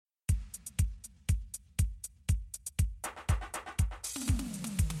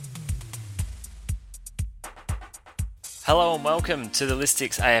Hello and welcome to the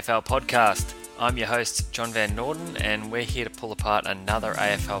Listics AFL podcast. I'm your host, John Van Norden, and we're here to pull apart another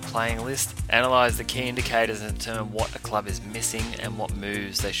AFL playing list, analyse the key indicators and determine what a club is missing and what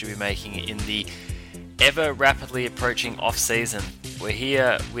moves they should be making in the ever rapidly approaching off-season. We're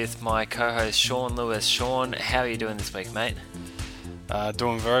here with my co-host, Sean Lewis. Sean, how are you doing this week, mate?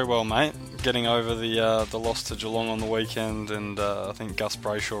 Doing very well, mate. Getting over the loss to Geelong on the weekend, and I think Gus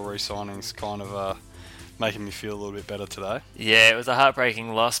Brayshaw re-signing's kind of making me feel a little bit better today. Yeah, it was a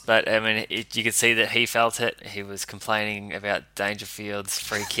heartbreaking loss, but I mean, you could see that he felt it. He was complaining about Dangerfield's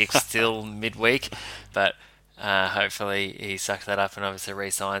free kick still midweek, but hopefully he sucked that up and obviously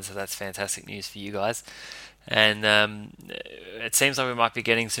re-signed, so that's fantastic news for you guys. And it seems like we might be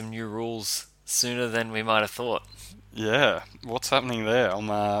getting some new rules sooner than we might have thought. Yeah, what's happening there?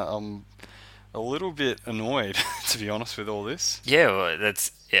 I'm a little bit annoyed, to be honest, with all this. Yeah, well,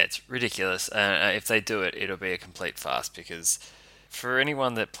 it's ridiculous. If they do it, it'll be a complete farce, because for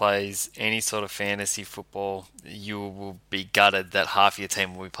anyone that plays any sort of fantasy football, you will be gutted that half of your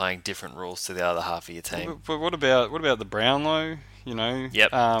team will be playing different rules to the other half of your team. But what about the Brownlow? You know,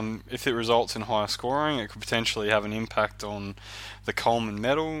 yep. If it results in higher scoring, it could potentially have an impact on the Coleman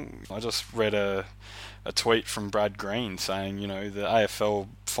medal. I just read a tweet from Brad Green saying, you know, the AFL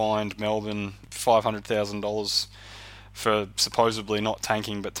fined Melbourne $500,000 for supposedly not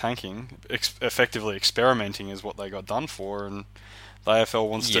tanking but tanking. Effectively experimenting is what they got done for, and the AFL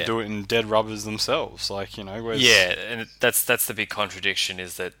wants to do it in dead rubbers themselves. Like, you know, yeah, and that's the big contradiction,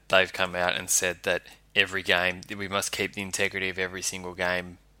 is that they've come out and said that every game, we must keep the integrity of every single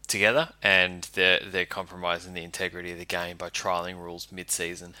game together, and they're compromising the integrity of the game by trialling rules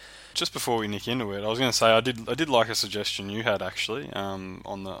mid-season. Just before we nick into it, I was going to say I did like a suggestion you had actually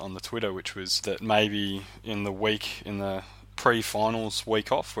on the Twitter, which was that maybe in the pre-finals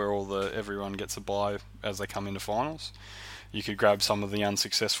week off, where everyone gets a bye as they come into finals, you could grab some of the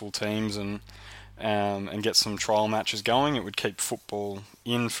unsuccessful teams and get some trial matches going. It would keep football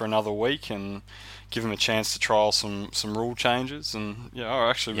in for another week and give them a chance to trial some rule changes. And yeah, I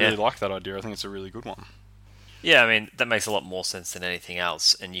actually really like that idea. I think it's a really good one. Yeah, I mean, that makes a lot more sense than anything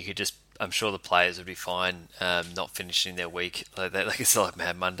else. And you could just, I'm sure the players would be fine not finishing their week. Like it's like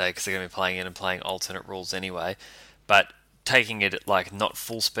Mad Monday, because they're going to be playing in and playing alternate rules anyway. But taking it at like not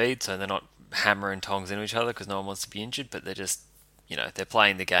full speed, so they're not hammering tongs into each other because no one wants to be injured, but they're just, you know, they're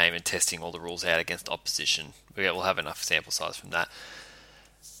playing the game and testing all the rules out against opposition. We'll have enough sample size from that.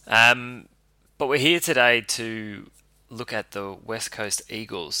 But we're here today to look at the West Coast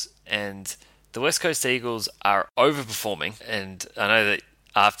Eagles, and the West Coast Eagles are overperforming, and I know that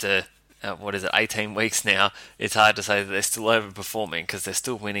after, 18 weeks now, it's hard to say that they're still overperforming, because they're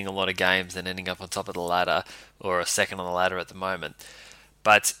still winning a lot of games and ending up on top of the ladder, or a second on the ladder at the moment.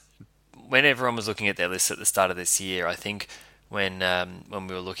 But when everyone was looking at their lists at the start of this year, I think when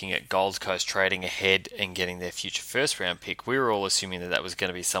we were looking at Gold Coast trading ahead and getting their future first round pick, we were all assuming that was going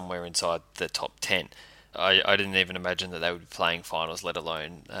to be somewhere inside the top 10. I didn't even imagine that they would be playing finals, let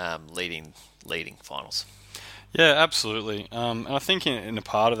alone leading finals. Yeah, absolutely. And I think in a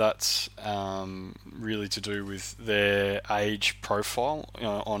part of that's really to do with their age profile, you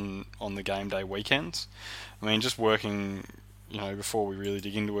know, on the game day weekends. I mean, just working, you know, before we really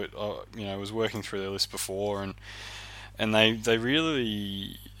dig into it, I was working through their list before, and they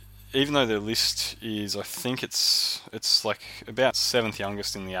really, even though their list is, I think it's like about 7th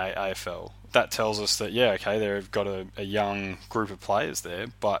youngest in the AFL, that tells us that, yeah, okay, they've got a young group of players there,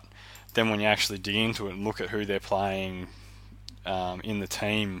 but then when you actually dig into it and look at who they're playing in the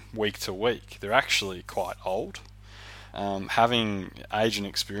team week to week, they're actually quite old. Having age and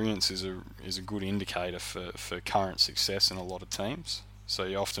experience is a good indicator for current success in a lot of teams. So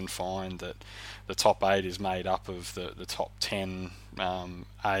you often find that the top 8 is made up of the top 10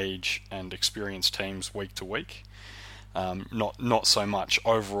 age and experienced teams week to week. Not so much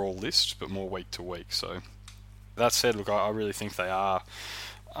overall list, but more week to week. So that said, look, I really think they are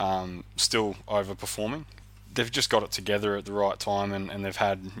still overperforming. They've just got it together at the right time, and they've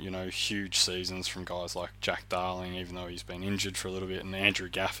had, you know, huge seasons from guys like Jack Darling, even though he's been injured for a little bit, and Andrew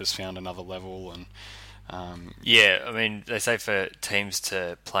Gaff has found another level. And yeah, I mean, they say for teams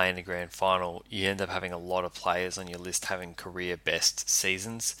to play in the grand final, you end up having a lot of players on your list having career best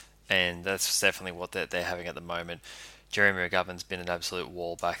seasons, and that's definitely what they're having at the moment. Jeremy McGovern's been an absolute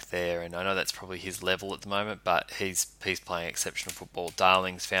wall back there, and I know that's probably his level at the moment, but he's playing exceptional football.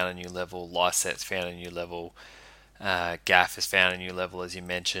 Darling's found a new level, Lycett's found a new level, Gaff has found a new level, as you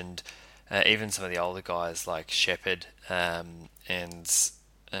mentioned. Even some of the older guys like Shepherd and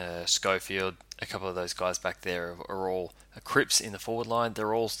Schofield, a couple of those guys back there are all Cripps in the forward line.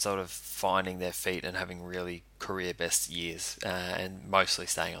 They're all sort of finding their feet and having really career best years, and mostly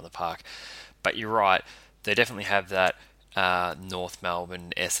staying on the park. But you're right, they definitely have that North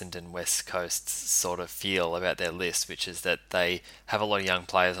Melbourne, Essendon, West Coast sort of feel about their list, which is that they have a lot of young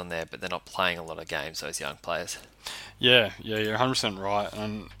players on there, but they're not playing a lot of games, those young players. Yeah, you're 100% right.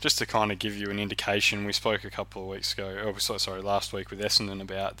 And just to kind of give you an indication, we spoke a couple of weeks ago, last week with Essendon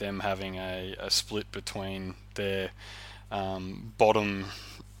about them having a split between their bottom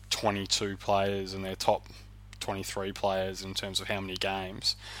 22 players and their top 23 players in terms of how many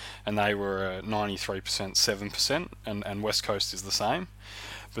games, and they were 93%, 7%, and West Coast is the same.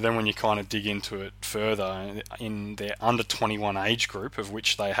 But then when you kind of dig into it further, in their under 21 age group, of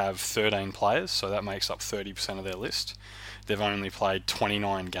which they have 13 players, so that makes up 30% of their list, they've only played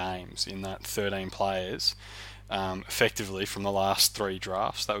 29 games in that 13 players, effectively from the last 3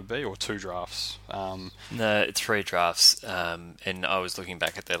 drafts, that would be, or 2 drafts. No, 3 drafts, and I was looking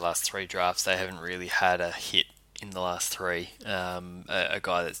back at their last 3 drafts. They haven't really had a hit in the last 3. A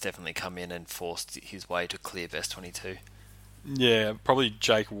guy that's definitely come in and forced his way to clear best 22. Yeah, probably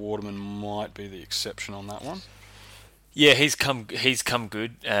Jake Waterman might be the exception on that one. Yeah, he's come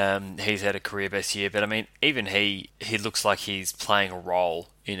good. He's had a career best year, but I mean, even he looks like he's playing a role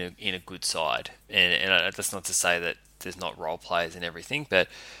in a good side. And that's not to say that there's not role players and everything, but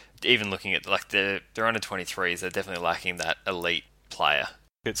even looking at like their under 23s, they're definitely lacking that elite player.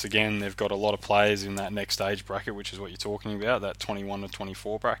 It's again, they've got a lot of players in that next age bracket, which is what you're talking about, that 21 to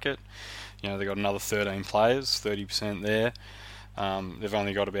 24 bracket. You know, they've got another 13 players, 30% there. They've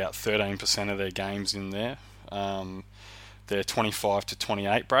only got about 13% of their games in there. Their 25 to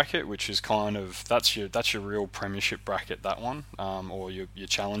 28 bracket, which is kind of that's your real premiership bracket, that one, or your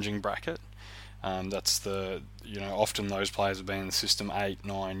challenging bracket. That's the, often those players have been in the system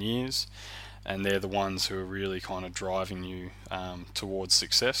 8-9 years, and they're the ones who are really kind of driving you towards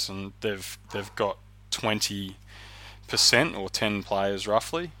success. And they've got 20% or 10 players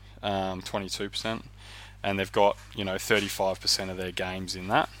roughly, 22%, and they've got 35% of their games in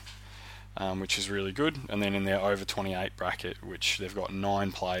that. Which is really good. And then in their over 28 bracket, which they've got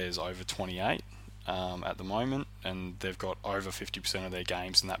 9 players over 28 at the moment, and they've got over 50% of their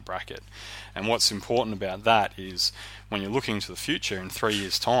games in that bracket. And what's important about that is when you're looking to the future in 3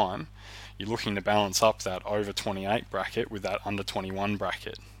 years' time, you're looking to balance up that over 28 bracket with that under 21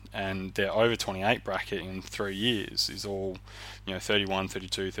 bracket. And their over 28 bracket in 3 years is all 31,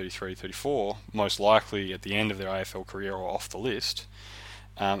 32, 33, 34, most likely at the end of their AFL career or off the list.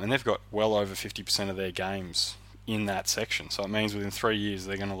 And they've got well over 50% of their games in that section. So it means within 3 years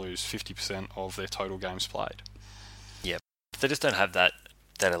they're going to lose 50% of their total games played. Yeah, they just don't have that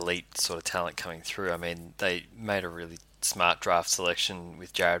elite sort of talent coming through. I mean, they made a really smart draft selection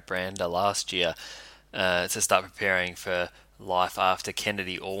with Jared Brander last year to start preparing for life after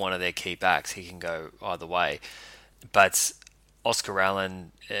Kennedy or one of their key backs. He can go either way. But Oscar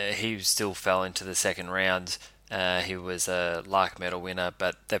Allen, he still fell into the second round. He was a Lark Medal winner,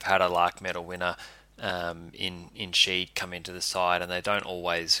 but they've had a Lark Medal winner in Sheed come into the side, and they don't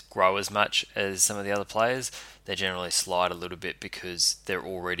always grow as much as some of the other players. They generally slide a little bit because they're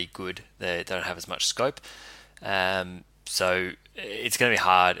already good. They don't have as much scope. So it's going to be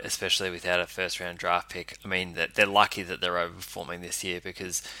hard, especially without a first-round draft pick. I mean, they're lucky that they're overperforming this year,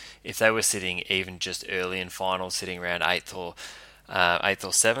 because if they were sitting even just early in finals, sitting around 8th or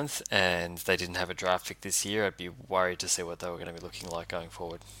 7th, and they didn't have a draft pick this year, I'd be worried to see what they were going to be looking like going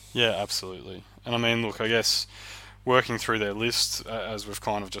forward. Yeah, absolutely. And I mean, look, I guess working through their list, as we've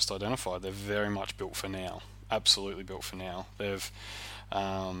kind of just identified, they're very much built for now. Absolutely built for now. They've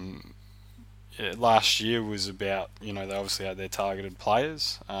last year was about, they obviously had their targeted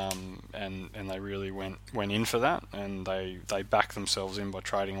players, and they really went in for that, and they backed themselves in by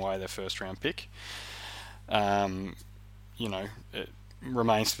trading away their first round pick. It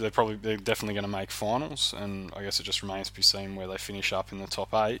remains, they're definitely going to make finals, and I guess it just remains to be seen where they finish up in the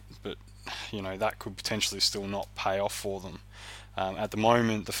top 8, but that could potentially still not pay off for them. At the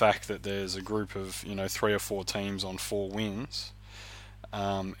moment, the fact that there's a group of 3 or 4 teams on 4 wins,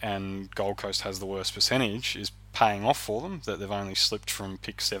 and Gold Coast has the worst percentage, is paying off for them, that they've only slipped from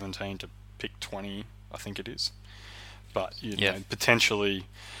pick 17 to pick 20, I think it is. But potentially,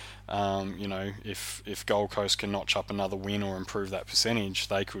 if Gold Coast can notch up another win or improve that percentage,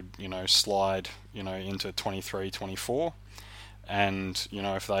 they could slide into 23, 24, and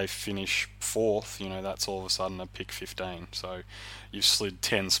if they finish 4th, that's all of a sudden a pick 15. So you've slid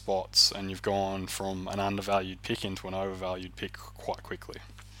 10 spots, and you've gone from an undervalued pick into an overvalued pick quite quickly.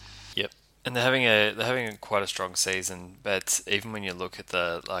 Yep. And they're having quite a strong season, but even when you look at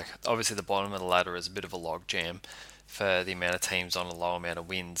obviously the bottom of the ladder is a bit of a log jam for the amount of teams on a low amount of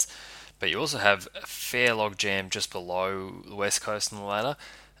wins, but you also have a fair log jam just below the West Coast on the ladder.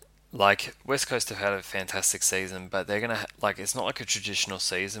 Like West Coast have had a fantastic season, but they're gonna it's not like a traditional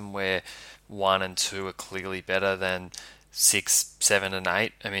season where 1 and 2 are clearly better than 6, 7, and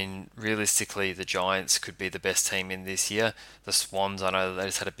 8. I mean, realistically, the Giants could be the best team in this year. The Swans, I know that they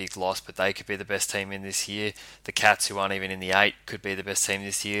just had a big loss, but they could be the best team in this year. The Cats, who aren't even in the 8, could be the best team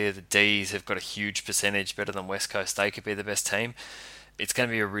this year. The D's have got a huge percentage better than West Coast. They could be the best team. It's going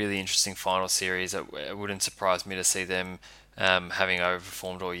to be a really interesting final series. It wouldn't surprise me to see them having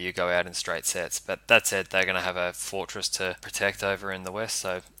overperformed all year go out in straight sets. But that said, they're going to have a fortress to protect over in the West,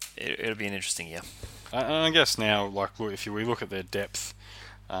 so it'll be an interesting year. And I guess now, if we look at their depth,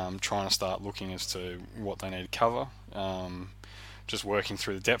 trying to start looking as to what they need to cover. Just working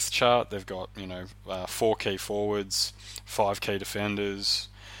through the depth chart, they've got 4 key forwards, 5 key defenders.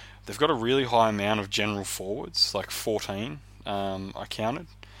 They've got a really high amount of general forwards, like 14. I counted,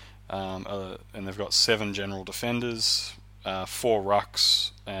 and they've got 7 general defenders, 4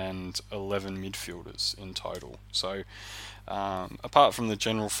 rucks, and 11 midfielders in total. So, apart from the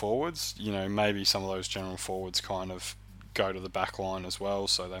general forwards, maybe some of those general forwards kind of go to the back line as well.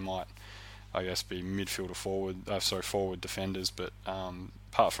 So they might, I guess, be forward defenders. But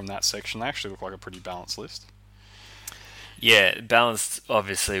apart from that section, they actually look like a pretty balanced list. Yeah, balanced,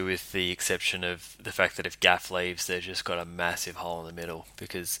 obviously, with the exception of the fact that if Gaff leaves, they've just got a massive hole in the middle,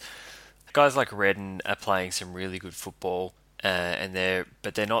 because guys like Redden are playing some really good football, but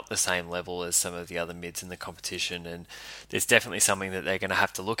they're not the same level as some of the other mids in the competition, and there's definitely something that they're going to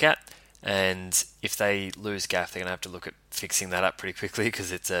have to look at. And if they lose Gaff, they're going to have to look at fixing that up pretty quickly,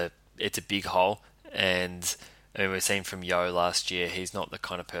 because it's a big hole. And I mean, we've seen from Yo last year, he's not the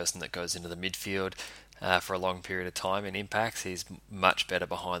kind of person that goes into the midfield for a long period of time in impacts. He's much better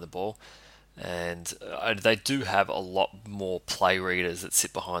behind the ball. And they do have a lot more play readers that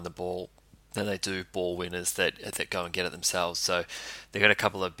sit behind the ball than they do ball winners that go and get it themselves. So they've got a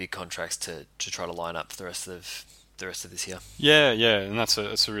couple of big contracts to try to line up for the rest of this year. Yeah, and that's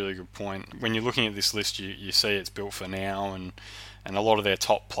a really good point. When you're looking at this list, you see it's built for now, and a lot of their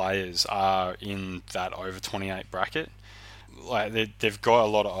top players are in that over 28 bracket. Like they've got a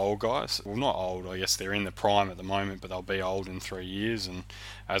lot of old guys. Well, not old, I guess they're in the prime at the moment, but they'll be old in 3 years. And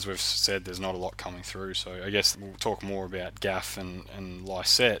as we've said, there's not a lot coming through. So I guess we'll talk more about Gaff and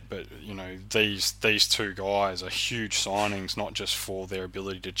Lysette. But these 2 guys are huge signings, not just for their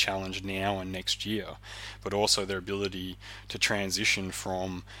ability to challenge now and next year, but also their ability to transition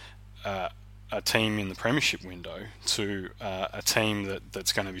from a team in the premiership window to a team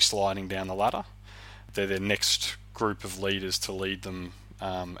that's going to be sliding down the ladder. They're their next group of leaders to lead them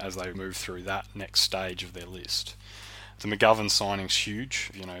as they move through that next stage of their list. The McGovern signing's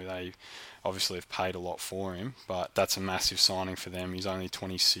huge. They obviously have paid a lot for him, but that's a massive signing for them. He's only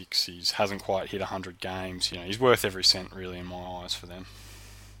 26. He hasn't quite hit 100 games. He's worth every cent, really, in my eyes, for them.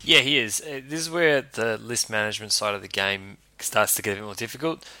 Yeah, he is. This is where the list management side of the game starts to get a bit more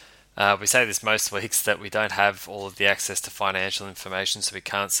difficult. We say this most weeks, that we don't have all of the access to financial information, so we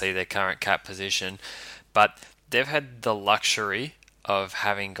can't see their current cap position. But they've had the luxury of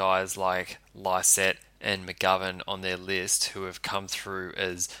having guys like Lysette and McGovern on their list who have come through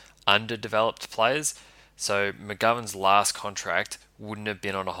as underdeveloped players. So McGovern's last contract wouldn't have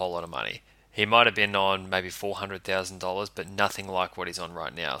been on a whole lot of money. He might have been on maybe $400,000, but nothing like what he's on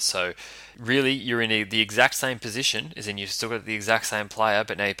right now. So really, you're in the exact same position, as in you've still got the exact same player,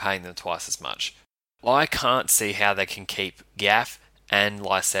 but now you're paying them twice as much. I can't see how they can keep Gaff and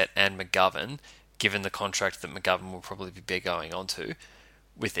Lysette and McGovern, given the contract that McGovern will probably be going on to,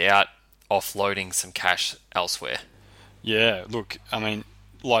 without offloading some cash elsewhere. Yeah, look, I mean,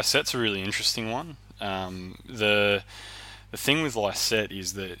 Lysette's a really interesting one. The thing with Lysette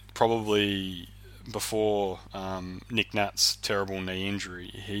is that probably before Nick Nat's terrible knee injury,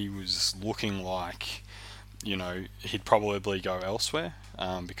 he was looking like, he'd probably go elsewhere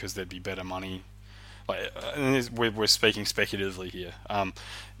because there'd be better money. We're speaking speculatively here.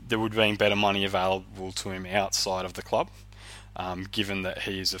 There would be better money available to him outside of the club, given that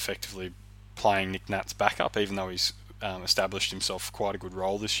he is effectively playing Nick Nat's backup, even though he's established himself quite a good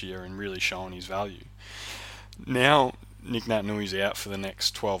role this year and really shown his value. Now, Nick Naitanui out for the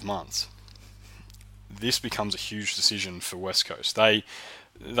next 12 months. This becomes a huge decision for West Coast. They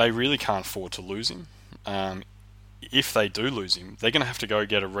really can't afford to lose him. if they do lose him, they're going to have to go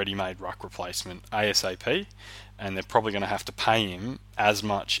get a ready-made ruck replacement ASAP, and they're probably going to have to pay him as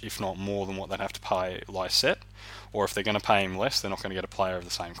much, if not more, than what they'd have to pay Lysette. Or if they're going to pay him less, they're not going to get a player of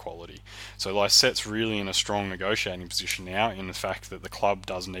the same quality. So Lysette's really in a strong negotiating position now in the fact that the club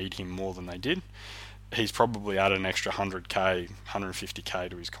does need him more than they did. He's probably added an extra 100k, 150k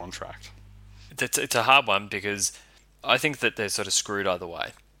to his contract. It's a hard one because I think that they're sort of screwed either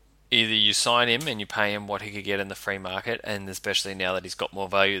way. Either you sign him and you pay him what he could get in the free market, and especially now that he's got more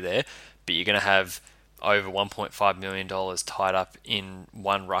value there, but you're going to have over $1.5 million tied up in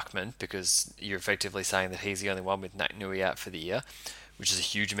one ruckman because you're effectively saying that he's the only one with Nat Nui out for the year, which is a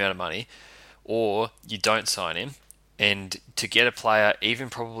huge amount of money, or you don't sign him, and to get a player even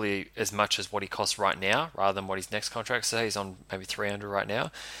probably as much as what he costs right now rather than what his next contract, say he's on maybe 300 right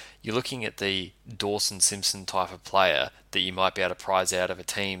now, you're looking at the Dawson Simpson type of player that you might be able to prize out of a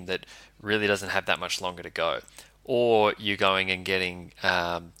team that really doesn't have that much longer to go. Or you're going and getting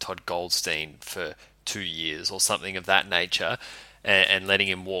Todd Goldstein for 2 years or something of that nature and letting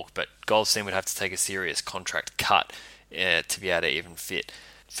him walk. But Goldstein would have to take a serious contract cut to be able to even fit.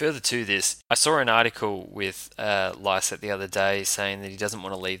 Further to this, I saw an article with Lysette the other day saying that he doesn't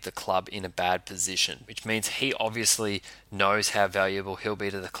want to leave the club in a bad position, which means he obviously knows how valuable he'll be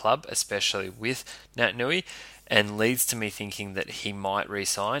to the club, especially with Nat Nui, and leads to me thinking that he might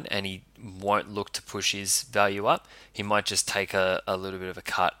re-sign and he won't look to push his value up. He might just take a little bit of a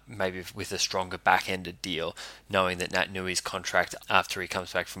cut, maybe with a stronger back-ended deal, knowing that Nat Nui's contract after he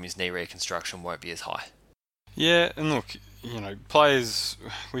comes back from his knee reconstruction won't be as high. Yeah, and look, players,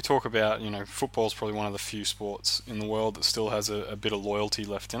 we talk about, football's probably one of the few sports in the world that still has a bit of loyalty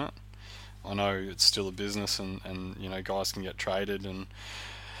left in it. I know it's still a business and guys can get traded and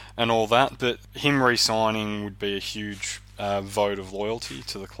all that, but him re-signing would be a huge vote of loyalty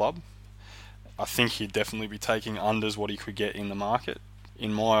to the club. I think he'd definitely be taking unders what he could get in the market.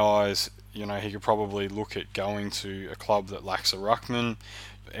 In my eyes, he could probably look at going to a club that lacks a ruckman,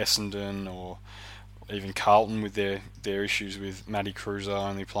 Essendon or even Carlton with their issues with Matty Cruiser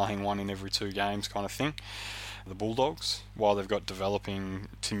only playing one in every 2 games kind of thing. The Bulldogs, while they've got developing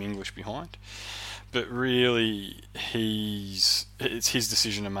Tim English behind. But really, it's his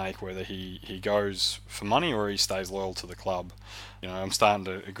decision to make whether he goes for money or he stays loyal to the club. I'm starting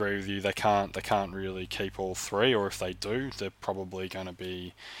to agree with you. They can't really keep all 3, or if they do, they're probably going to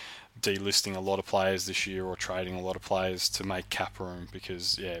be delisting a lot of players this year or trading a lot of players to make cap room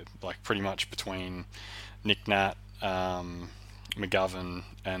because, pretty much between Nick Nat, McGovern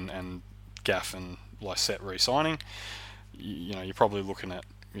and Gaff and Lysette re-signing, you're probably looking at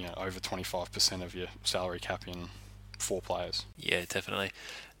over 25% of your salary cap in 4 players. Yeah, definitely.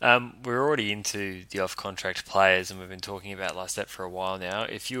 We're already into the off-contract players and we've been talking about Lysette for a while now.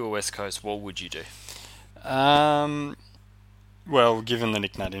 If you were West Coast, what would you do? Well, given the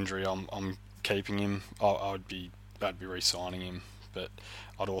Nick Nat injury, I'm keeping him. I'd be re-signing him, but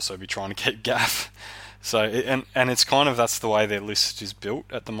I'd also be trying to keep Gaff. So and it's kind of, that's the way their list is built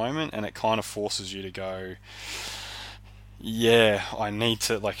at the moment, and it kind of forces you to go, yeah, I need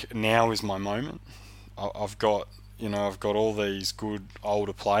to, now is my moment. I've got all these good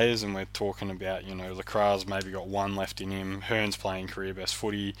older players, and we're talking about Lacra's maybe got 1 left in him. Hearn's playing career best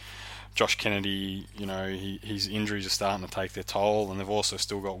footy. Josh Kennedy, his injuries are starting to take their toll, and they've also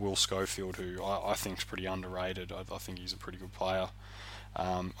still got Will Schofield, who I think is pretty underrated. I think he's a pretty good player.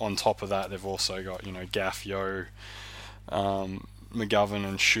 On top of that, they've also got Gaff, Yo, McGovern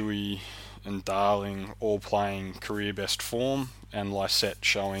and Shuey and Darling all playing career best form, and Lysette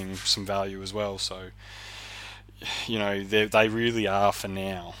showing some value as well. So they really are for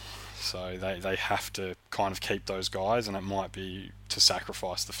now. So they have to kind of keep those guys, and it might be to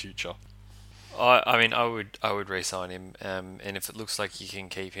sacrifice the future. I would re-sign him, and if it looks like you can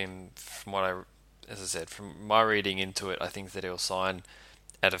keep him, from my reading into it, I think that he'll sign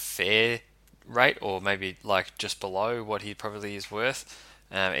at a fair rate, or maybe just below what he probably is worth,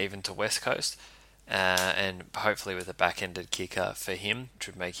 even to West Coast, and hopefully with a back-ended kicker for him, which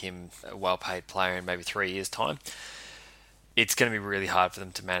would make him a well-paid player in maybe 3 years' time. It's going to be really hard for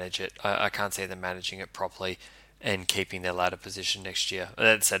them to manage it. I can't see them managing it properly and keeping their ladder position next year.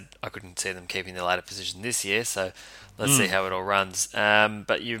 That said, I couldn't see them keeping their ladder position this year, so let's see how it all runs.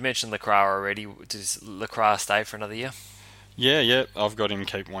 But you've mentioned Lacra already. Does Lacra stay for another year? Yeah, I've got him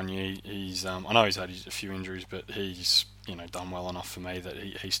keep 1 year. He's I know he's had a few injuries, but he's done well enough for me that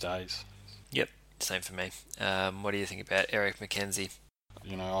he stays. Yep, same for me. What do you think about Eric McKenzie?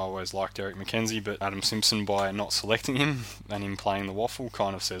 I always liked Eric McKenzie, but Adam Simpson, by not selecting him and him playing the waffle,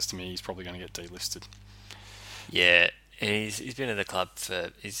 kind of says to me he's probably going to get delisted. Yeah, he's been in the club for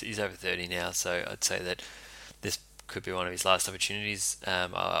he's over 30 now, so I'd say that there's could be one of his last opportunities.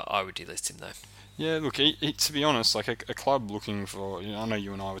 I would delist him though. Yeah, look, to be honest, like a club looking for, I know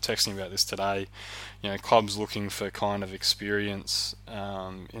you and I were texting about this today, clubs looking for kind of experience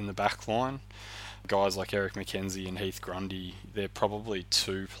in the back line. Guys like Eric McKenzie and Heath Grundy, they're probably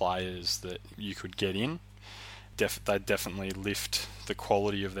two players that you could get in. They'd definitely lift the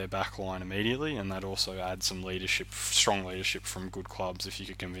quality of their back line immediately, and they'd also add some leadership, strong leadership from good clubs if you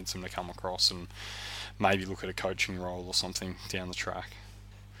could convince them to come across and maybe look at a coaching role or something down the track.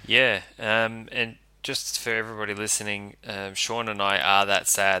 Yeah, and just for everybody listening, Sean and I are that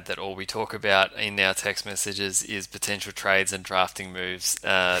sad that all we talk about in our text messages is potential trades and drafting moves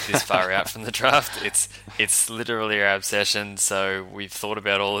this far out from the draft. It's literally our obsession, so we've thought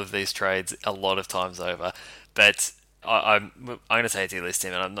about all of these trades a lot of times over. But I'm going to say delist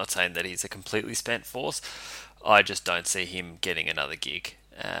him, and I'm not saying that he's a completely spent force. I just don't see him getting another gig.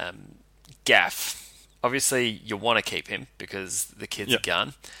 Gaff. Obviously, you want to keep him because the kid's a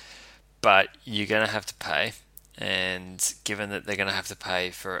gun, but you're going to have to pay. And given that they're going to have to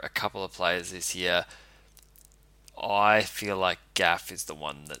pay for a couple of players this year, I feel like Gaff is the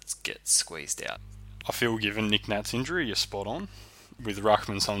one that gets squeezed out. I feel given Nick Nat's injury, you're spot on. With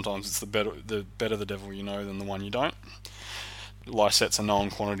Ruckman, sometimes it's the better the devil you know than the one you don't. Lycett's a known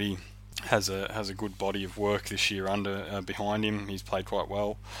quantity, has a good body of work this year behind him. He's played quite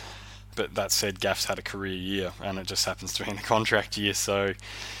well. But that said, Gaff's had a career year, and it just happens to be in a contract year. So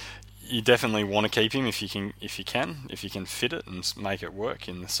you definitely want to keep him if you can fit it and make it work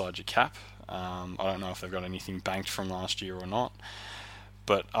inside your cap. I don't know if they've got anything banked from last year or not,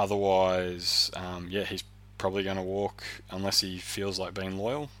 but otherwise, he's probably going to walk unless he feels like being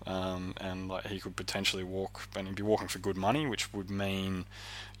loyal, and like he could potentially walk, but he'd be walking for good money, which would mean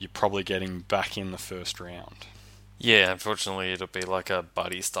you're probably getting back in the first round. Yeah, unfortunately, it'll be like a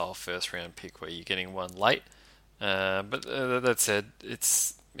buddy-style first-round pick where you're getting one late. But that said,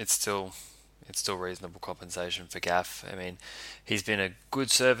 it's still reasonable compensation for Gaff. I mean, he's been a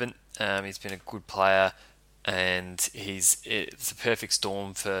good servant. He's been a good player, and it's a perfect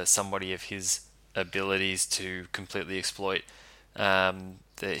storm for somebody of his abilities to completely exploit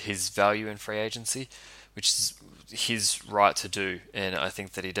his value in free agency, which is his right to do, and I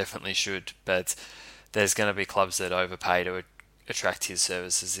think that he definitely should. But there's going to be clubs that overpay to attract his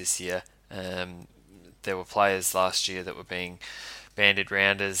services this year. There were players last year that were being bandied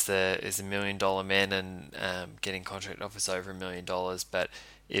around as the $1 million men and getting contract offers over $1 million. But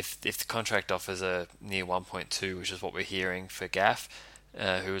if the contract offers are near 1.2, which is what we're hearing for Gaff,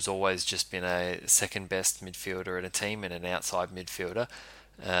 who has always just been a second best midfielder in a team and an outside midfielder,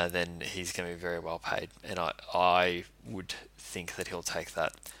 then he's going to be very well paid. And I would think that he'll take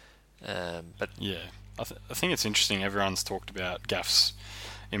that. But yeah. I think it's interesting. Everyone's talked about Gaff's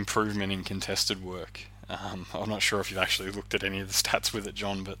improvement in contested work. I'm not sure if you've actually looked at any of the stats with it,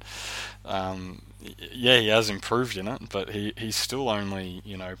 John, but he has improved in it. But he's still only,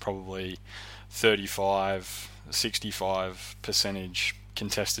 probably 65%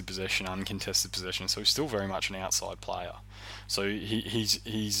 contested possession, uncontested possession. So he's still very much an outside player. So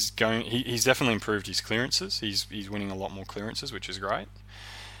he's definitely improved his clearances. He's winning a lot more clearances, which is great.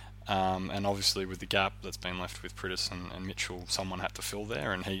 And obviously with the gap that's been left with Priddis and Mitchell, someone had to fill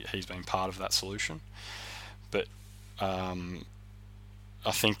there, and he's been part of that solution. But I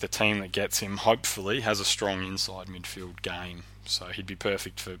think the team that gets him hopefully has a strong inside midfield game. So he'd be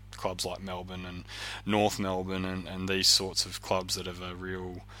perfect for clubs like Melbourne and North Melbourne and these sorts of clubs that have a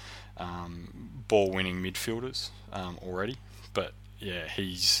real ball-winning midfielders already. But yeah,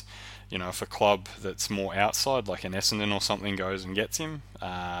 he's... if a club that's more outside, like an Essendon or something, goes and gets him,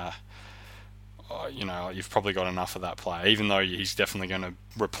 you've probably got enough of that player. Even though he's definitely going to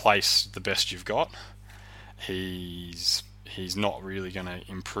replace the best you've got, he's not really going to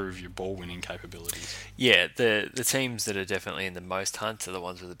improve your ball-winning capabilities. Yeah, the teams that are definitely in the most hunt are the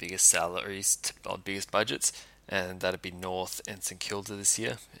ones with the biggest salaries or biggest budgets, and that'd be North and St Kilda this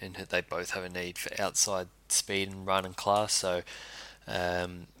year, and they both have a need for outside speed and run and class, so...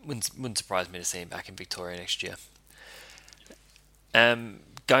 wouldn't surprise me to see him back in Victoria next year.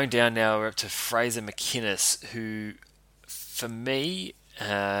 Going down now, we're up to Fraser McInnes, who, for me,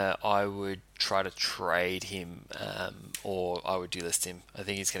 I would try to trade him, or I would delist him. I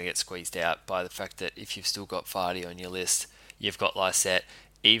think he's going to get squeezed out by the fact that if you've still got Vardy on your list, you've got Lycett,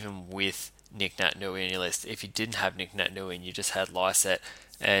 even with Nick Naitanui on your list. If you didn't have Nick Naitanui and you just had Lycett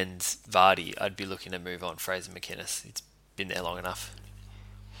and Vardy, I'd be looking to move on Fraser McInnes. It's been there long enough.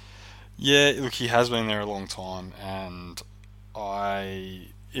 Yeah, look, he has been there a long time, and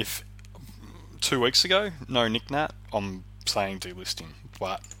if 2 weeks ago, no Nick Nat, I'm saying delist him.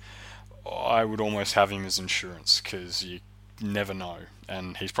 But I would almost have him as insurance because you never know,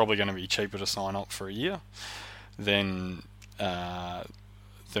 and he's probably going to be cheaper to sign up for a year than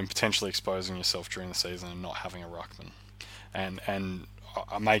potentially exposing yourself during the season and not having a ruckman. And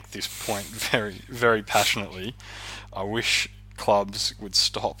I make this point very, very passionately. I wish clubs would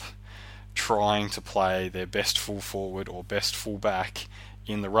stop trying to play their best full forward or best full back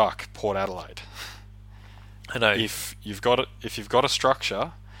in the ruck, Port Adelaide. I know. If you've got a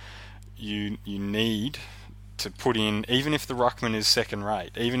structure, you need to put in, even if the ruckman is second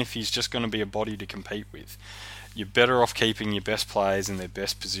rate, even if he's just going to be a body to compete with, you're better off keeping your best players in their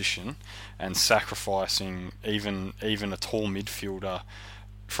best position and sacrificing even a tall midfielder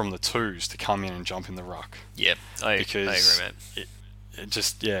from the twos to come in and jump in the ruck. Yeah, I agree, man. It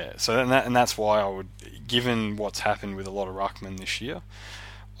just, yeah. So and that's why I would, given what's happened with a lot of ruckmen this year,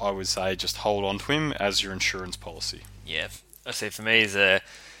 I would say just hold on to him as your insurance policy. Yeah, I see. For me,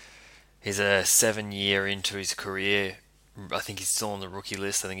 he's a 7 year into his career. I think he's still on the rookie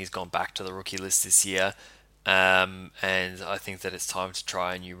list. I think he's gone back to the rookie list this year. And I think that it's time to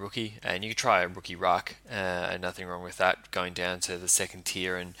try a new rookie. And you can try a rookie ruck, and nothing wrong with that, going down to the second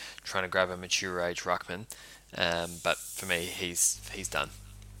tier and trying to grab a mature age ruckman. But for me, he's done.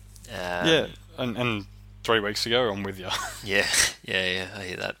 Yeah, and 3 weeks ago, I'm with you. yeah, I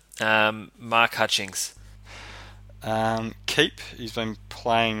hear that. Mark Hutchings. Keep. He's been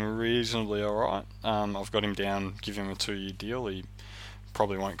playing reasonably alright. I've got him down, give him a 2-year deal. He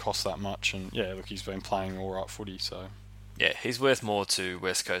probably won't cost that much, and yeah, look, he's been playing alright footy, so... Yeah, he's worth more to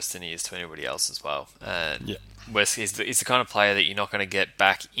West Coast than he is to anybody else as well. Yeah. He's the kind of player that you're not going to get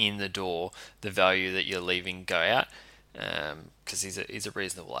back in the door the value that you're leaving go out, because he's a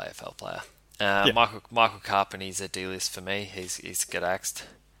reasonable AFL player. Yeah. Michael Carpenter's a D-list for me. He's get axed.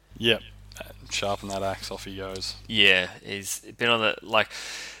 Yep. Sharpen that axe, off he goes. Yeah, he's been on the...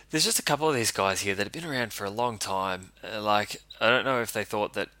 There's just a couple of these guys here that have been around for a long time. I don't know if they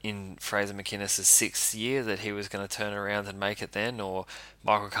thought that in Fraser McInnes' 6th year that he was going to turn around and make it then, or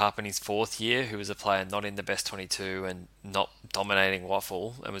Michael Carpenter's 4th year, who was a player not in the best 22 and not dominating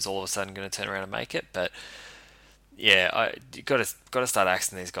waffle, and was all of a sudden going to turn around and make it. But yeah, you got to start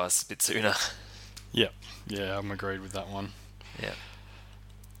axing these guys a bit sooner. Yep. Yeah, I'm agreed with that one. Yeah.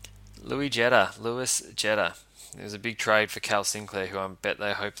 Louis Jetta. It was a big trade for Cal Sinclair, who I bet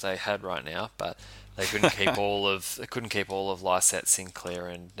they hope they had right now, but they couldn't keep all of Lysette, Sinclair,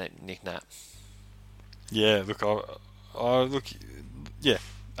 and Nick Nat. Yeah, look, yeah,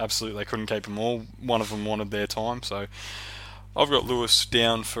 absolutely. They couldn't keep them all. One of them wanted their time, so I've got Lewis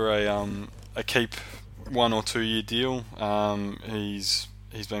down for a keep 1 or 2 year deal. He's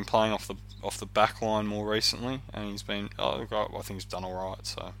been playing off the back line more recently, and he's been. I think he's done all right.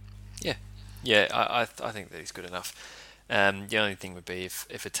 So. Yeah, I think that he's good enough. The only thing would be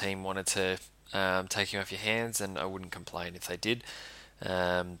if a team wanted to take him off your hands, and I wouldn't complain if they did.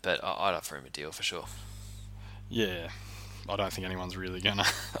 But I'd offer him a deal for sure. Yeah, I don't think anyone's really going to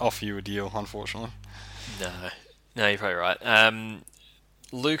offer you a deal, unfortunately. No, you're probably right.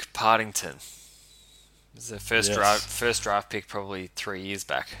 Luke Partington. This is the first draft pick probably 3 years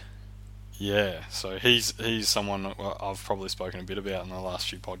back. Yeah, so he's someone I've probably spoken a bit about in the last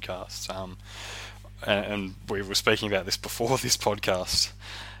few podcasts, and we were speaking about this before this podcast.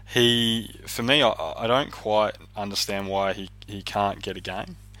 For me, I don't quite understand why he can't get a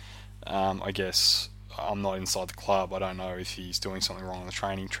game. I guess I'm not inside the club. I don't know if he's doing something wrong on the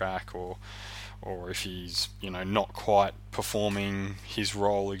training track, or if he's not quite performing his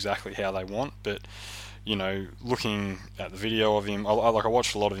role exactly how they want, but. Looking at the video of him, I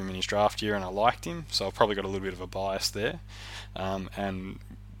watched a lot of him in his draft year and I liked him, so I've probably got a little bit of a bias there. And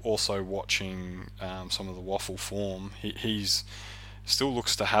also watching some of the waffle form, he's still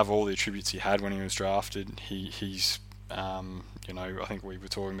looks to have all the attributes he had when he was drafted. He's I think we were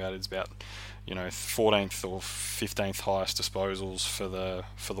talking about it's about 14th or 15th highest disposals for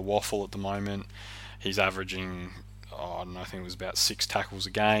the waffle at the moment. He's averaging. I don't know, I think it was about 6 tackles a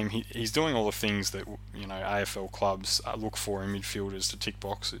game. He's doing all the things that AFL clubs look for in midfielders to tick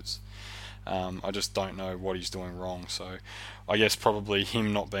boxes. I just don't know what he's doing wrong. So I guess probably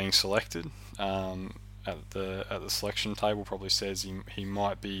him not being selected at the selection table probably says he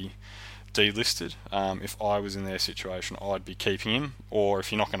might be delisted. If I was in their situation, I'd be keeping him, or if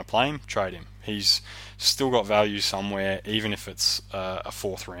you're not going to play him, trade him. He's still got value somewhere, even if it's a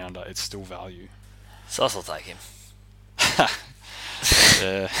 4th rounder. It's still value. So I'll take him.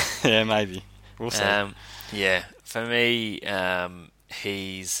 Yeah, maybe. We'll see. Yeah, for me,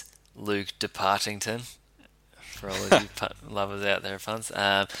 he's Luke Departington. For all of you lovers out there of funds.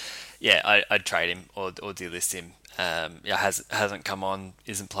 Yeah, I'd trade him or delist him. Yeah, hasn't come on,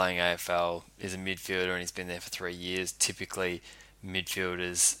 isn't playing AFL, is a midfielder, and he's been there for 3 years. Typically,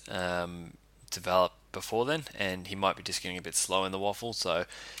 midfielders develop before then, and he might be just getting a bit slow in the waffle. So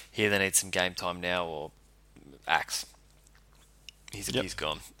he either needs some game time now or axe. Yep. He's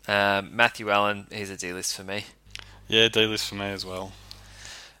gone. Matthew Allen, he's a D-list for me. Yeah, D-list for me as well.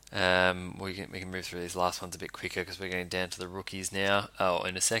 We can move through these last ones a bit quicker because we're getting down to the rookies now. Oh,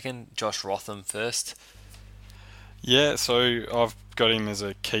 in a second. Josh Rotham first. Yeah, so I've got him as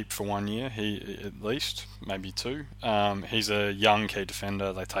a keep for 1 year, he at least, maybe two. He's a young key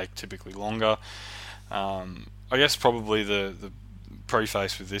defender. They take typically longer. I guess probably the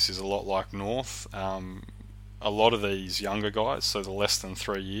preface with this is a lot like North. A lot of these younger guys, so the less than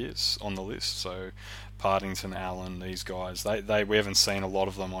 3 years on the list, so Partington, Allen, these guys, we haven't seen a lot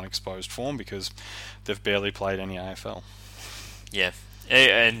of them on exposed form because they've barely played any AFL. Yeah,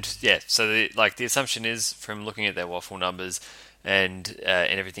 and yeah, so the assumption is from looking at their waffle numbers and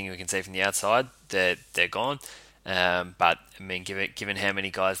everything we can see from the outside, they're gone. But I mean, given how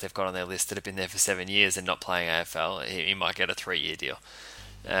many guys they've got on their list that have been there for 7 years and not playing AFL, he might get a 3-year deal.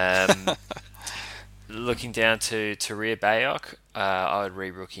 Looking down to Taria Bayok, I would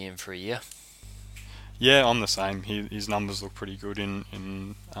re-rookie him for a year. Yeah, I'm the same. His numbers look pretty good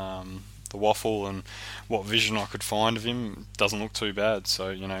in the waffle, and what vision I could find of him doesn't look too bad.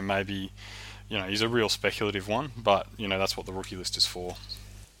 So, maybe, he's a real speculative one, but, that's what the rookie list is for.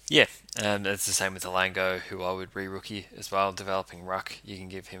 Yeah, it's the same with Alango, who I would re-rookie as well. Developing ruck, you can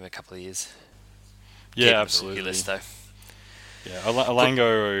give him a couple of years. Yeah, absolutely. List, though. Yeah,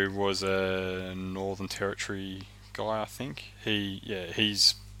 Alango was a Northern Territory guy, I think. He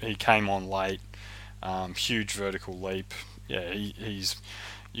came on late. Huge vertical leap. Yeah, he's.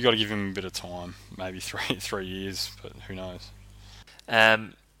 You got to give him a bit of time, maybe three years, but who knows.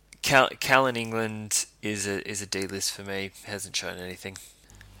 Callan England is a D list for me. Hasn't shown anything.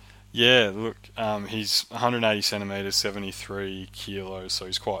 Yeah, look, he's 180 centimetres, 73 kilos, so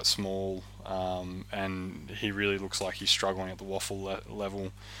he's quite small, and he really looks like he's struggling at the waffle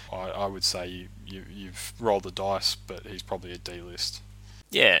level. I would say you've rolled the dice, but he's probably a D list.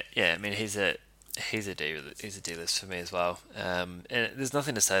 Yeah. I mean, he's a D list for me as well. And there's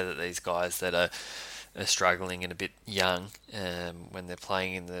nothing to say that these guys that are struggling and a bit young, when they're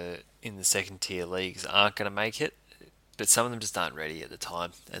playing in the second tier leagues, aren't going to make it. But some of them just aren't ready at the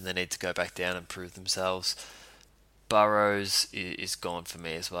time, and they need to go back down and prove themselves. Burrows is gone for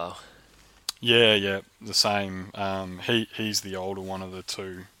me as well. Yeah, the same. He's the older one of the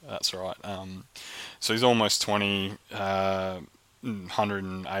two. That's right. So he's almost 20,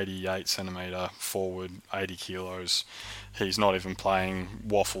 188 centimetre forward, 80 kilos. He's not even playing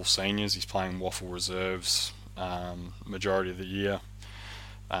waffle seniors. He's playing waffle reserves majority of the year.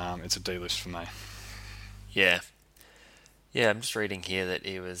 It's a D list for me. Yeah, I'm just reading here that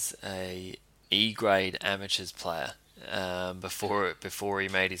he was a E-grade amateurs player before he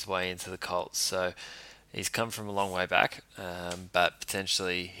made his way into the Colts. So he's come from a long way back, but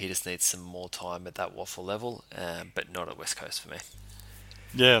potentially he just needs some more time at that waffle level, but not at West Coast for me.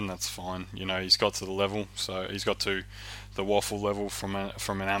 Yeah, and that's fine. He's got to the level, so he's got to the waffle level from an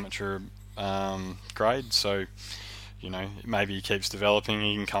amateur grade. So, maybe he keeps developing.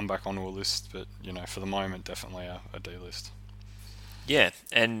 He can come back onto a list, but for the moment, definitely a D list. Yeah,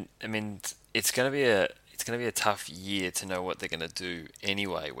 and I mean it's going to be a tough year to know what they're going to do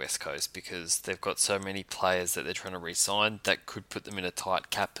anyway, West Coast, because they've got so many players that they're trying to re-sign that could put them in a tight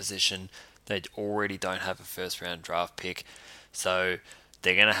cap position. They already don't have a first round draft pick, so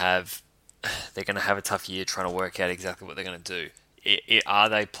they're going to have a tough year trying to work out exactly what they're going to do. Are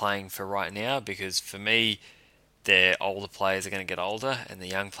they playing for right now? Because for me, their older players are going to get older, and the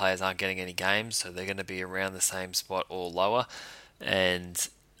young players aren't getting any games, so they're going to be around the same spot or lower. And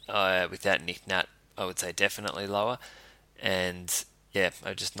without Nick Nat, I would say definitely lower. And yeah,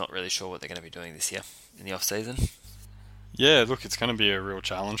 I'm just not really sure what they're going to be doing this year in the off season. Yeah, look, it's going to be a real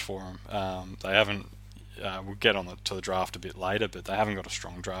challenge for them. They haven't. We'll get to the draft a bit later, but they haven't got a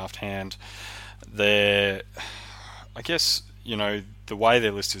strong draft hand. I guess the way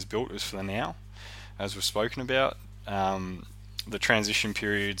their list is built is for the now, as we've spoken about. The transition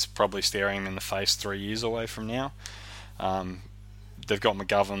period's probably staring them in the face 3 years away from now. They've got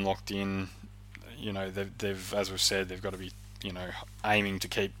McGovern locked in. They've as we've said, they've got to be aiming to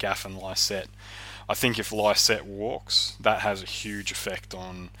keep Gaff and Lysette. I think if Lysette walks, that has a huge effect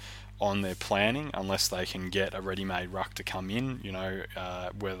on their planning, unless they can get a ready-made ruck to come in.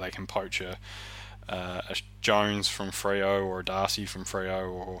 Where they can poach a Jones from Freo or a Darcy from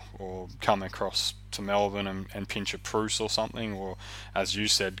Freo, or come across to Melbourne and pinch a Bruce or something, or as you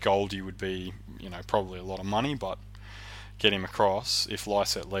said, Goldie would be, probably a lot of money, but get him across. If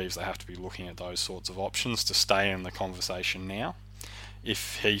Lysette leaves, they have to be looking at those sorts of options to stay in the conversation now.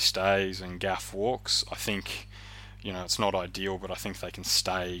 If he stays and Gaff walks, I think, it's not ideal, but I think they can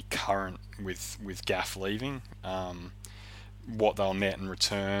stay current with Gaff leaving. What they'll net in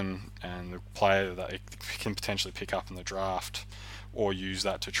return and the player that they can potentially pick up in the draft or use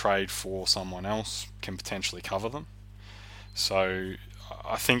that to trade for someone else can potentially cover them. So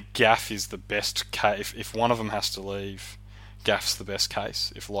I think Gaff is the best case. If one of them has to leave, Gaff's the best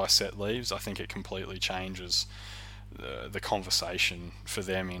case. If Lysette leaves, I think it completely changes the conversation for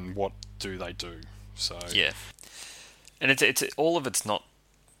them in what do they do. So yeah, and it's all of it's not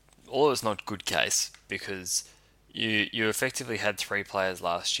good case, because you effectively had three players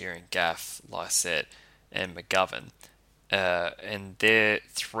last year in Gaff, Lysette, and McGovern, and their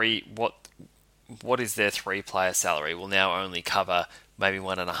three what is their 3-player salary will now only cover maybe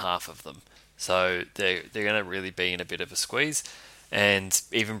 1.5 of them. So they're going to really be in a bit of a squeeze, and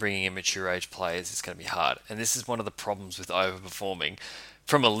even bringing in mature age players is going to be hard. And this is one of the problems with overperforming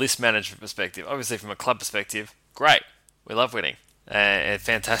from a list management perspective. Obviously, from a club perspective, great, we love winning.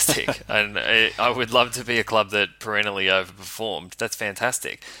 Fantastic. And I would love to be a club that perennially overperformed. That's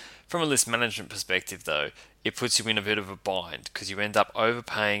fantastic. From a list management perspective, though, it puts you in a bit of a bind, because you end up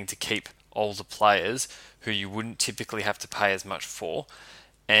overpaying to keep older players who you wouldn't typically have to pay as much for,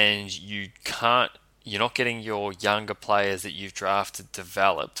 and you're not getting your younger players that you've drafted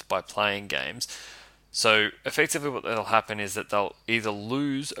developed by playing games. So effectively what will happen is that they'll either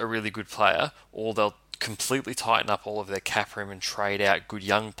lose a really good player, or they'll completely tighten up all of their cap room and trade out good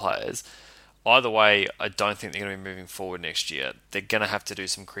young players. Either way, I don't think they're going to be moving forward next year. They're going to have to do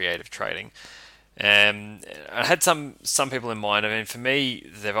some creative trading. I had some people in mind. I mean, for me,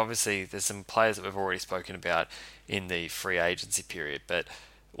 there's some players that we've already spoken about in the free agency period, but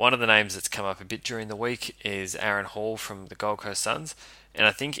one of the names that's come up a bit during the week is Aaron Hall from the Gold Coast Suns. And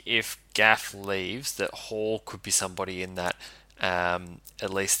I think if Gaff leaves, that Hall could be somebody in that,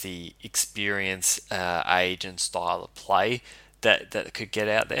 at least the experience, age and style of play that could get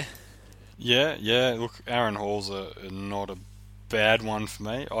out there. Yeah. Look, Aaron Hall's not a bad one for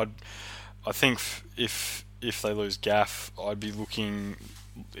me. I think if they lose Gaff, I'd be looking.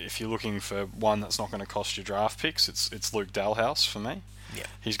 If you're looking for one that's not going to cost you draft picks, it's Luke Dalhouse for me. Yeah,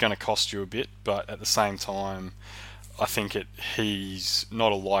 he's going to cost you a bit, but at the same time, I think he's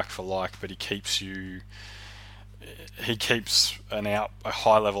not a like for like, but he keeps a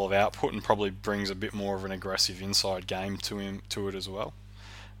high level of output, and probably brings a bit more of an aggressive inside game to it as well.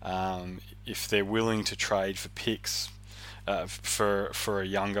 If they're willing to trade for picks for a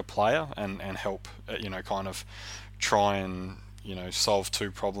younger player and help, kind of try and solve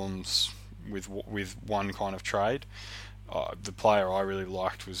two problems with one kind of trade. The player I really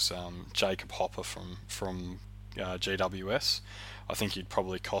liked was Jacob Hopper from GWS. I think he'd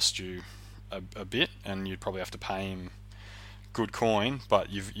probably cost you a bit, and you'd probably have to pay him good coin, but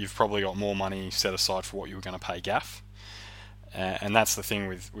you've probably got more money set aside for what you were going to pay Gaff. And that's the thing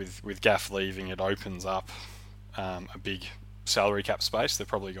with Gaff leaving, it opens up a big salary cap space. They've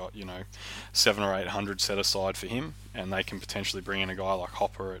probably got 700 or 800 set aside for him, and they can potentially bring in a guy like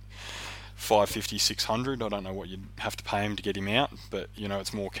Hopper at 550, 600. I don't know what you'd have to pay him to get him out, but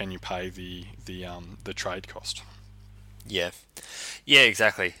it's more, can you pay the trade cost? Yeah,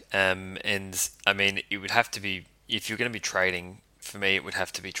 exactly. And I mean, it would have to be, if you're going to be trading. For me, it would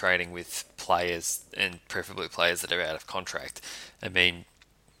have to be trading with players, and preferably players that are out of contract. I mean,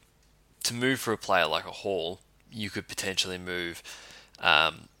 to move for a player like a Hall, you could potentially move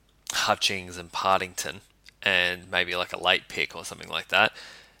Hutchings and Partington, and maybe like a late pick or something like that.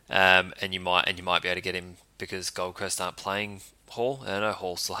 And you might be able to get him because Gold Coast aren't playing Hall. I know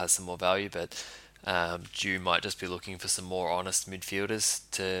Hall still has some more value, but Dew might just be looking for some more honest midfielders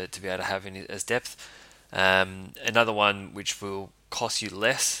to be able to have in as depth. Another one which will cost you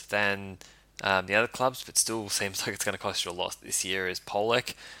less than the other clubs, but still seems like it's going to cost you a lot this year, is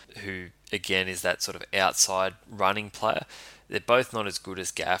Polek, who again is that sort of outside running player. They're both not as good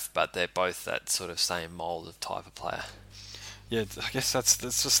as Gaff, but they're both that sort of same mould of type of player. Yeah, I guess that's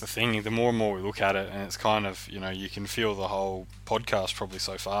just the thing. The more and more we look at it, and it's kind of, you can feel the whole podcast probably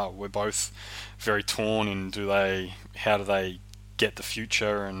so far. We're both very torn in how do they get the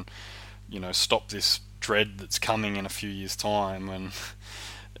future and, stop this dread that's coming in a few years' time, and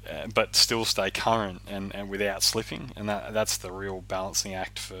but still stay current and without slipping. And that's the real balancing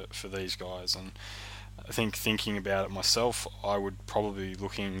act for these guys. And I think, thinking about it myself, I would probably be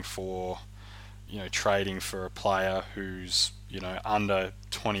looking for trading for a player who's under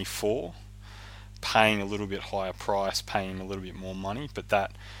 24, paying a little bit higher price, paying him a little bit more money, but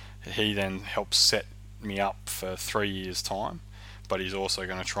that he then helps set me up for 3 years' time. But he's also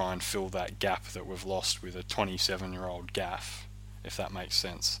going to try and fill that gap that we've lost with a 27-year-old Gaff, if that makes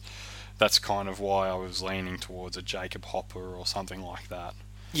sense. That's kind of why I was leaning towards a Jacob Hopper or something like that.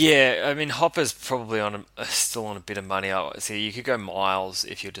 Yeah, I mean, Hopper's probably still on a bit of money. So you could go Miles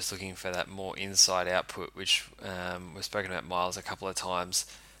if you're just looking for that more inside output, which we've spoken about Miles a couple of times.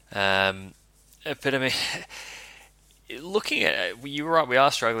 But I mean, looking at it, you were right, we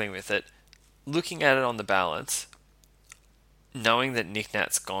are struggling with it. Looking at it on the balance, knowing that Nick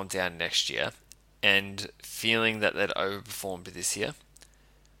Nat's gone down next year and feeling that they'd overperformed this year,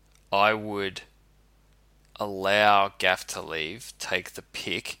 I would allow Gaff to leave, take the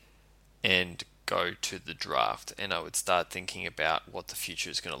pick, and go to the draft. And I would start thinking about what the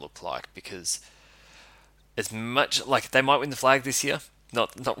future is going to look like, because as much like they might win the flag this year,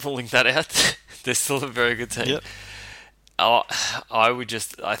 not ruling that out, they're still a very good team. Yep.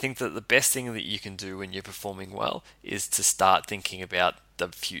 I think that the best thing that you can do when you're performing well is to start thinking about the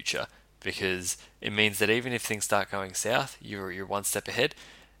future, because it means that even if things start going south, you're one step ahead,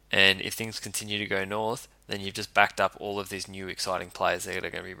 and if things continue to go north, then you've just backed up all of these new exciting players that are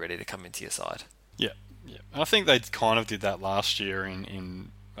going to be ready to come into your side. Yeah. I think they kind of did that last year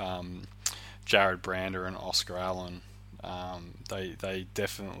in Jared Brander and Oscar Allen. They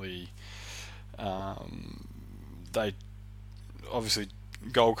definitely they obviously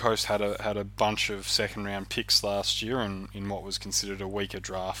Gold Coast had a bunch of second round picks last year in what was considered a weaker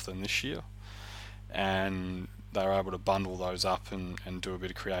draft than this year, and they were able to bundle those up and do a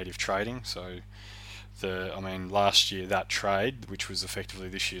bit of creative trading. So last year that trade, which was effectively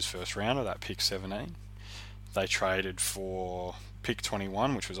this year's first rounder, that pick 17, they traded for pick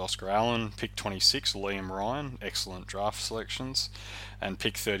 21, which was Oscar Allen, pick 26, Liam Ryan, excellent draft selections, and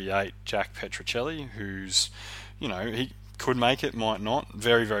pick 38, Jack Petrocelli, who's, he could make it, might not,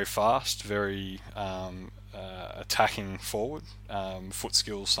 very, very fast, very attacking forward. Foot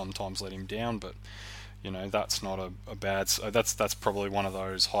skills sometimes let him down, but, that's not a bad... That's probably one of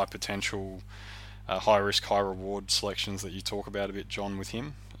those high potential, high risk, high reward selections that you talk about a bit, John, with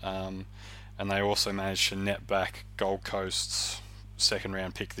him. And they also managed to net back Gold Coast's second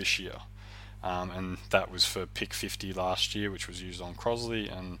round pick this year, and that was for pick 50 last year, which was used on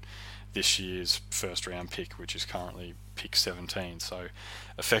Crosley, and this year's first round pick, which is currently pick 17. So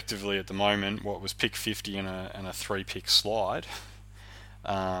effectively at the moment, what was pick 50 and a 3-pick slide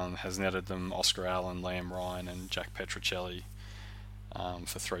has netted them Oscar Allen, Liam Ryan and Jack Petrocelli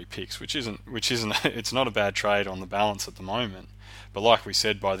for 3 picks, which isn't it's not a bad trade on the balance at the moment. But like we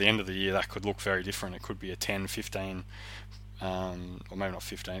said, by the end of the year, that could look very different. It could be a 10, 15, or maybe not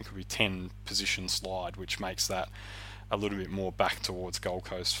 15, it could be 10 position slide, which makes that a little bit more back towards Gold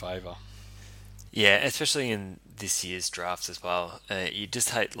Coast favour. Yeah, especially in this year's drafts as well. You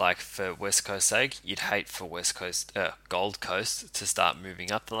just hate, like, for West Coast's sake, you'd hate for Gold Coast to start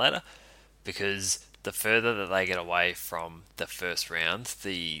moving up the ladder, because the further that they get away from the first round,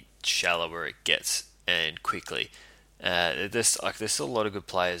 the shallower it gets, and quickly. There's still a lot of good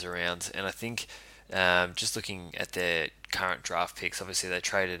players around, and I think just looking at their current draft picks, obviously they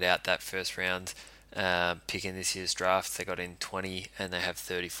traded out that first round pick in this year's draft. They got in 20 and they have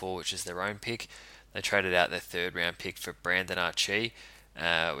 34, which is their own pick. They traded out their third round pick for Brandon Archie,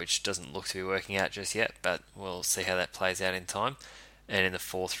 which doesn't look to be working out just yet, but we'll see how that plays out in time. And in the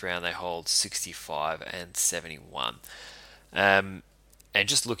fourth round they hold 65 and 71. And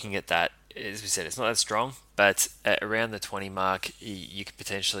just looking at that, as we said, it's not that strong, but at around the 20 mark, you could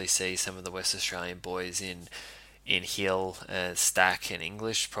potentially see some of the West Australian boys in Hill, Stack and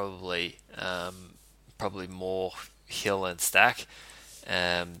English, probably more Hill and Stack.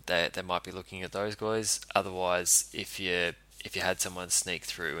 They might be looking at those guys. Otherwise, if you had someone sneak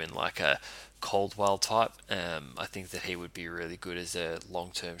through in like a Caldwell type, I think that he would be really good as a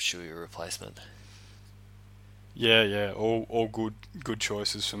long-term Shuey replacement. Yeah, all good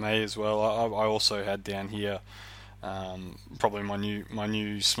choices for me as well. I also had down here probably my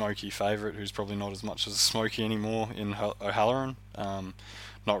new Smoky favourite, who's probably not as much as a Smoky anymore, in O'Halloran.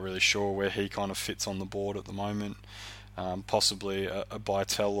 Not really sure where he kind of fits on the board at the moment. Possibly a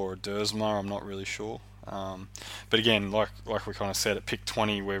Bytel or a Dersma, I'm not really sure. But again, like we kind of said, at pick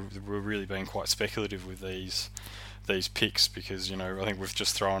 20, we're really being quite speculative with these picks, because I think we've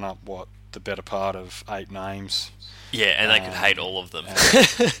just thrown up the better part of 8 names. Yeah, and they could hate all of them.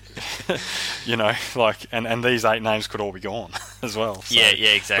 And these 8 names could all be gone as well. So, yeah,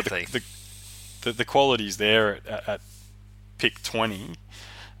 exactly. But the quality's there at pick 20.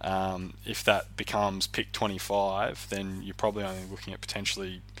 If that becomes pick 25, then you're probably only looking at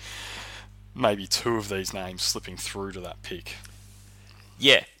potentially maybe 2 of these names slipping through to that pick.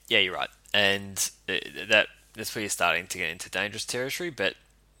 Yeah, you're right, and that's where you're starting to get into dangerous territory. But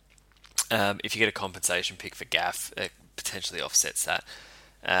if you get a compensation pick for Gaff, it potentially offsets that.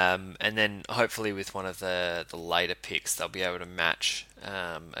 And then hopefully with one of the later picks, they'll be able to match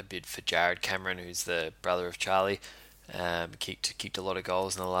a bid for Jared Cameron, who's the brother of Charlie. Kicked a lot of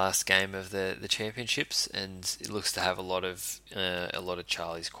goals in the last game of the championships, and it looks to have a lot of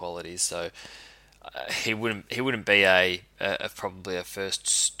Charlie's qualities. So he wouldn't be a probably a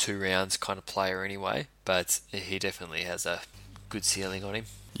first 2 rounds kind of player anyway, but he definitely has a good ceiling on him.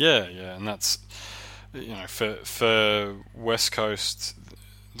 Yeah, and that's, for West Coast,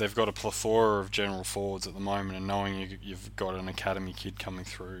 they've got a plethora of general forwards at the moment, and knowing you've got an academy kid coming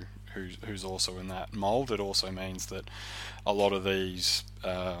through who's also in that mould, it also means that a lot of these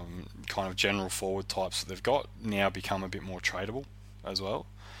kind of general forward types that they've got now become a bit more tradable as well.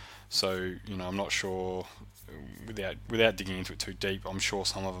 So, I'm not sure, without digging into it too deep, I'm sure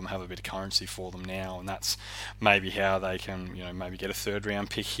some of them have a bit of currency for them now, and that's maybe how they can, maybe get a 3rd round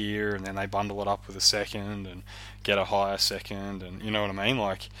pick here, and then they bundle it up with a 2nd and get a higher 2nd, and you know what I mean?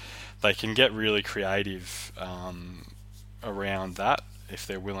 Like, they can get really creative around that if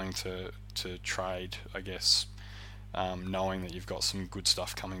they're willing to trade, I guess, knowing that you've got some good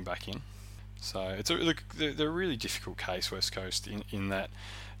stuff coming back in. So they're a really difficult case, West Coast, in that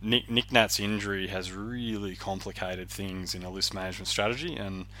Nick Nat's injury has really complicated things in a list management strategy,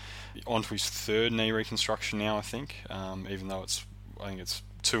 and onto his 3rd knee reconstruction now, I think, even though I think it's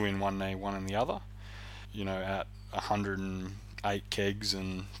 2 in one knee, 1 in the other, at 108 kegs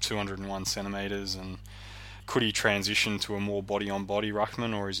and 201 centimetres, and could he transition to a more body-on-body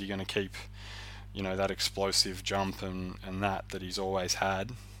ruckman, or is he going to keep, that explosive jump and that he's always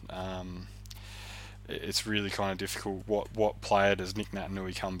had? It's really kind of difficult. What player does Nick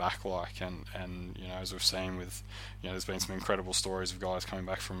Naitanui come back like? And as we've seen with, there's been some incredible stories of guys coming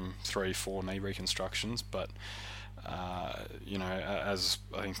back from 3-4 knee reconstructions, but as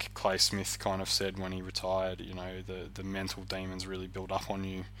I think Clay Smith kind of said when he retired, the mental demons really build up on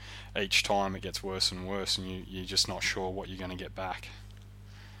you each time. It gets worse and worse, and you're just not sure what you're going to get back.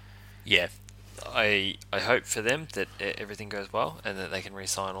 Yeah, I hope for them that everything goes well, and that they can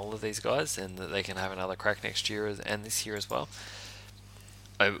re-sign all of these guys, and that they can have another crack next year and this year as well.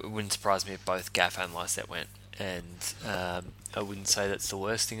 It wouldn't surprise me if both Gaff and Lysette went, and I wouldn't say that's the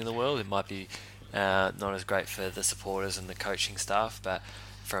worst thing in the world. It might be not as great for the supporters and the coaching staff, but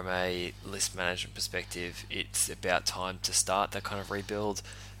from a list management perspective, it's about time to start that kind of rebuild.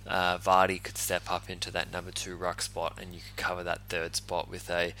 Vardy could step up into that number 2 ruck spot, and you could cover that 3rd spot with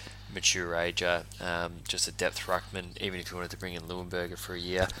a mature ager, just a depth ruckman, even if you wanted to bring in Leuenberger for a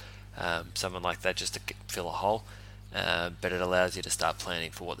year, someone like that just to fill a hole. But it allows you to start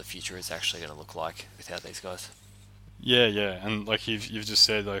planning for what the future is actually going to look like without these guys. Yeah, and like you've just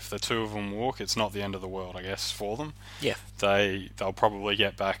said, though, if the 2 of them walk, it's not the end of the world, I guess, for them. Yeah, they'll probably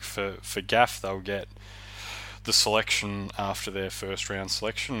get back for Gaff. They'll get the selection after their 1st round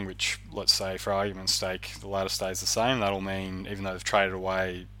selection, which, let's say for argument's sake, the ladder stays the same. That'll mean, even though they've traded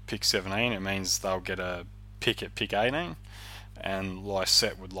away pick 17, it means they'll get a pick at pick 18, and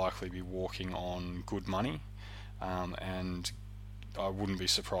Lysette would likely be walking on good money, and I wouldn't be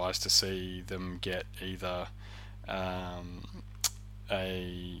surprised to see them get either a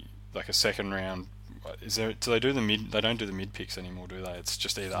 2nd round. Do they do the mid? They don't do the mid picks anymore, do they? It's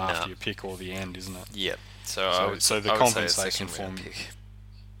just either after your pick or the end, isn't it? Yep. So the compensation form.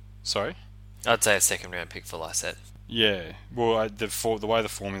 Sorry, I'd say a 2nd round pick for Lysette. Yeah, well, the way the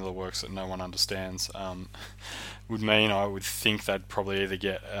formula works that no one understands would mean I would think they'd probably either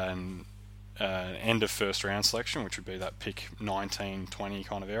get an end of 1st round selection, which would be that pick 19, 20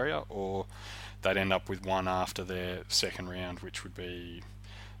 kind of area, or they'd end up with one after their 2nd round, which would be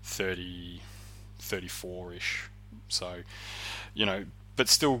 30, 34-ish. So, but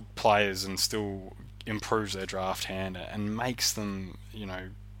still players, and still improves their draft hand and makes them,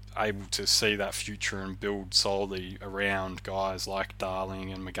 able to see that future and build solely around guys like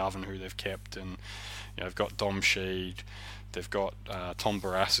Darling and McGovern, who they've kept, and they've got Dom Sheed, they've got Tom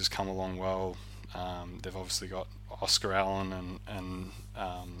Barras has come along well, they've obviously got Oscar Allen and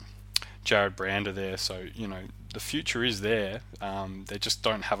Jared Brander there, so the future is there. They just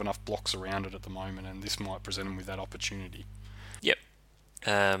don't have enough blocks around it at the moment, and this might present them with that opportunity. Yep.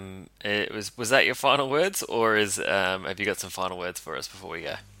 Was that your final words, or have you got some final words for us before we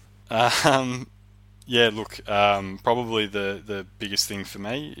go? Yeah, look, probably the biggest thing for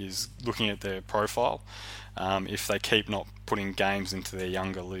me is looking at their profile. If they keep not putting games into their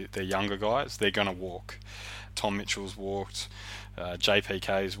younger guys, they're going to walk. Tom Mitchell's walked,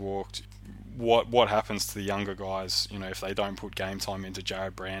 JPK's walked. What happens to the younger guys? If they don't put game time into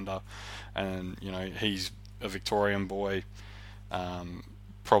Jared Brander, and he's a Victorian boy,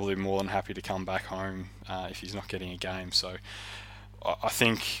 probably more than happy to come back home if he's not getting a game. So I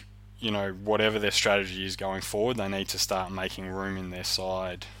think whatever their strategy is going forward, they need to start making room in their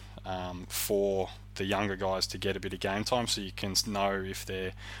side for the younger guys to get a bit of game time, so you can know if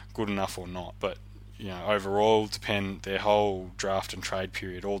they're good enough or not. But overall, their whole draft and trade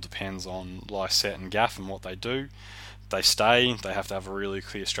period all depends on Lysette and Gaff and what they do. They stay, they have to have a really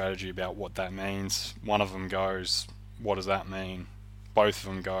clear strategy about what that means. One of them goes, what does that mean? Both of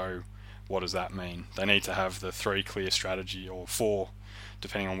them go, what does that mean? They need to have the 3 clear strategy, or 4,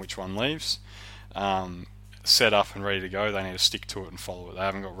 depending on which one leaves, set up and ready to go. They need to stick to it and follow it. They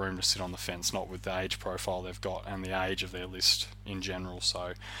haven't got room to sit on the fence, not with the age profile they've got and the age of their list in general.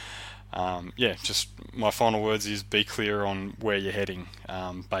 So just my final words is be clear on where you're heading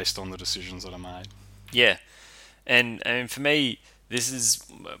based on the decisions that are made. Yeah, and for me, this is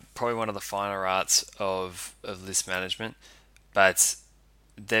probably one of the finer arts of list management, but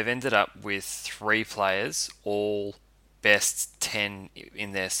they've ended up with 3 players, all best 10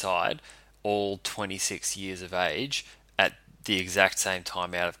 in their side, all 26 years of age, at the exact same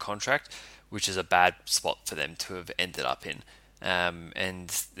time out of contract, which is a bad spot for them to have ended up in. And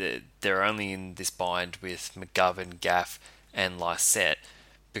they're only in this bind with McGovern, Gaff, and Lysette,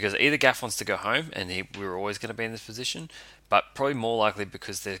 because either Gaff wants to go home, and we're always going to be in this position, but probably more likely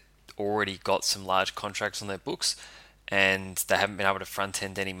because they've already got some large contracts on their books, and they haven't been able to front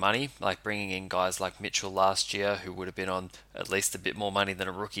end any money, like bringing in guys like Mitchell last year, who would have been on at least a bit more money than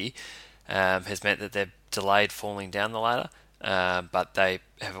a rookie, has meant that they've delayed falling down the ladder, but they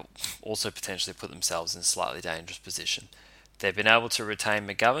have also potentially put themselves in a slightly dangerous position. They've been able to retain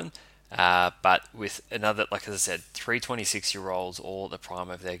McGovern, but with another, like as I said, 3 26-year-olds all at the prime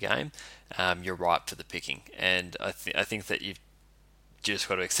of their game, you're ripe for the picking. And I think that you've just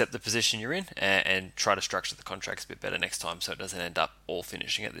got to accept the position you're in and try to structure the contracts a bit better next time, so it doesn't end up all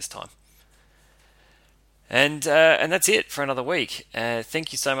finishing at this time. And that's it for another week.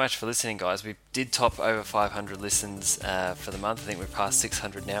 Thank you so much for listening, guys. We did top over 500 listens for the month. I think we're past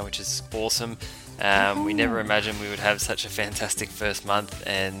 600 now, which is awesome. We never imagined we would have such a fantastic first month,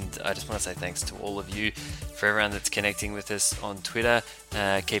 and I just want to say thanks to all of you, for everyone that's connecting with us on Twitter.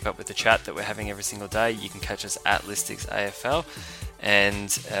 Keep up with the chat that we're having every single day. You can catch us at Listix AFL,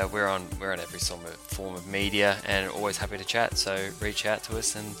 and we're on every form of media, and always happy to chat. So reach out to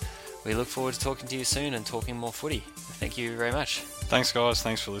us, and we look forward to talking to you soon and talking more footy. Thank you very much. Thanks, guys.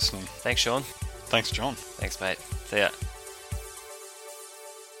 Thanks for listening. Thanks, Sean. Thanks, John. Thanks, mate. See ya.